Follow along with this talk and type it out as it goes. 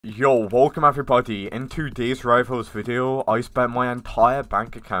Yo, welcome everybody. In today's rivals video, I spent my entire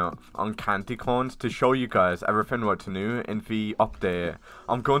bank account on candy corns to show you guys everything what's new in the update.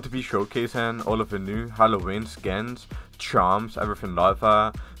 I'm going to be showcasing all of the new Halloween skins, charms, everything like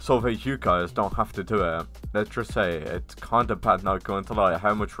that, so that you guys don't have to do it. Let's just say, it's kinda bad not going to lie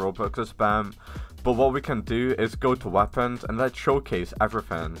how much Robux I spam. But what we can do is go to weapons and let's showcase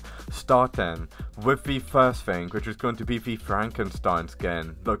everything. Starting with the first thing, which is going to be the Frankenstein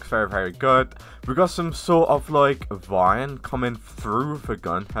skin. Looks very good. We got some sort of like vine coming through the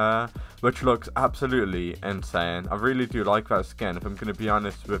gun here, which looks absolutely insane. I really do like that skin, if I'm going to be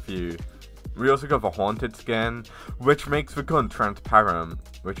honest with you. We also got the haunted skin, which makes the gun transparent,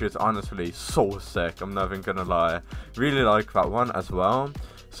 which is honestly so sick, I'm not even gonna lie. Really like that one as well.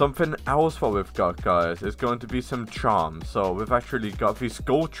 Something else what we've got, guys, is going to be some charms. So we've actually got the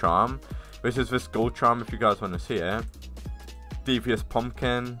skull charm, which is the skull charm if you guys want to see it. Devious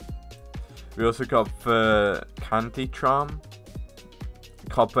pumpkin. We also got the candy charm,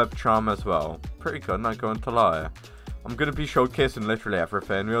 cobweb charm as well. Pretty good, not going to lie. I'm going to be showcasing literally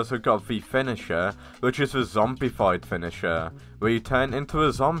everything. We also got the finisher, which is the zombified finisher, where you turn into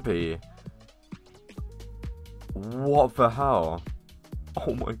a zombie. What the hell?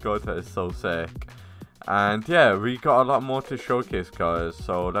 Oh my god, that is so sick. And yeah, we got a lot more to showcase, guys.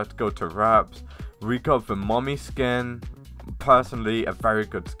 So let's go to wraps. We got the mummy skin. Personally, a very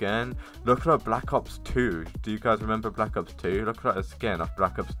good skin. Look at Black Ops 2. Do you guys remember Black Ops 2? Look at the skin of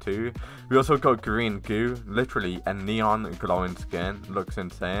Black Ops 2. We also got green goo. Literally a neon glowing skin. Looks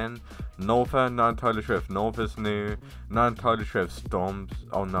insane. Nova, not entirely sure if Nova's new. Not entirely sure if Storms.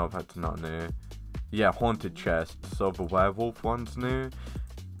 Oh no, that's not new. Yeah, haunted chest. So the werewolf one's new.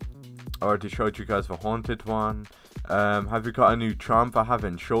 I already showed you guys the haunted one. Have we got a new charm that I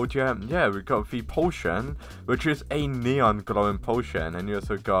haven't showed yet? Yeah, we got the potion, which is a neon glowing potion. And you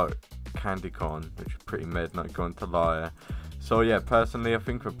also got candy corn, which is pretty mid, not going to lie. So yeah, personally, I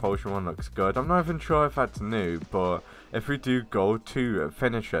think the potion one looks good. I'm not even sure if that's new, but if we do go to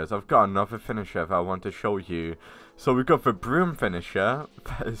finishers, I've got another finisher that I want to show you. So we got the broom finisher.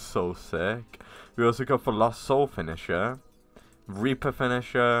 That is so sick. We also got the lost soul finisher, reaper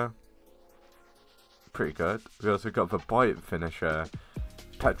finisher. Pretty good. We also got the bite finisher,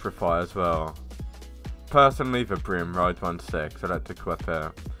 petrify as well. Personally, the broom ride one's sick, so let's equip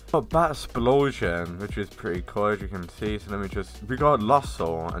it. Got bat explosion, which is pretty cool as you can see. So we got lost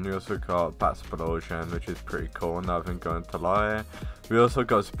soul, and we also got bat explosion, which is pretty cool. Not even going to lie. We also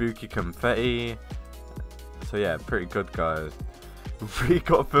got spooky confetti. So yeah, pretty good, guys. We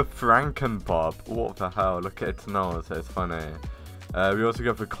got the Frankenbob. What the hell? Look at its nose. It's funny. We also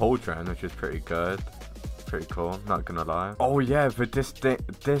got the cauldron, which is pretty good. Pretty cool, not gonna lie. Oh yeah, the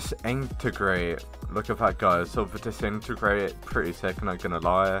disintegrate. Look at that, guys. So the disintegrate, pretty sick, not gonna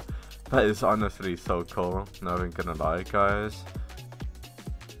lie. That is honestly so cool, not even gonna lie, guys.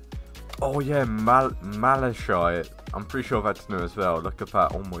 Oh yeah, malachite. I'm pretty sure that's new as well. Look at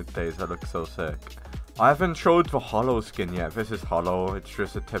that. Oh my days, that looks so sick. I haven't showed the hollow skin yet. This is hollow. It's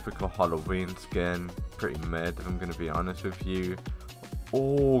just a typical Halloween skin. Pretty mid, if I'm gonna be honest with you.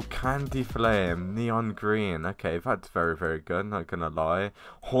 Oh, candy flame, neon green. Okay, that's very good, not gonna lie.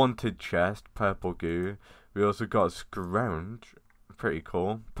 Haunted chest, purple goo. We also got scrounge, pretty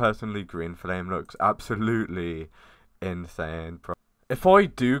cool. Personally, green flame looks absolutely insane, bro. If I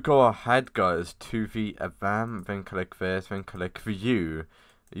do go ahead, guys, to the event, then click this, then click view,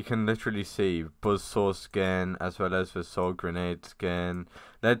 you can literally see buzzsaw skin as well as the soul grenade skin.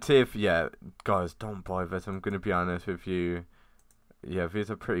 Let's see if, yeah, guys, don't buy this, I'm gonna be honest with you. Yeah, these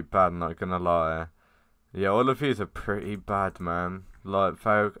are pretty bad, not gonna lie. Yeah, all of these are pretty bad, man. Like,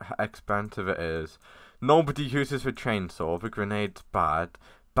 how expensive it is. Nobody uses the chainsaw, the grenade's bad.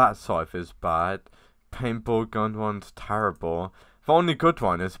 Bat scythe is bad. Paintball gun one's terrible. The only good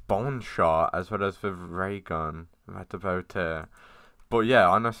one is bone shot, as well as the ray gun. That's about it. But yeah,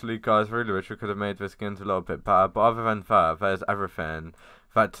 honestly, guys, really wish we could have made the skins a little bit better. But other than that, there's everything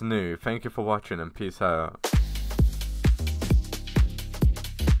that's new. Thank you for watching, and peace out.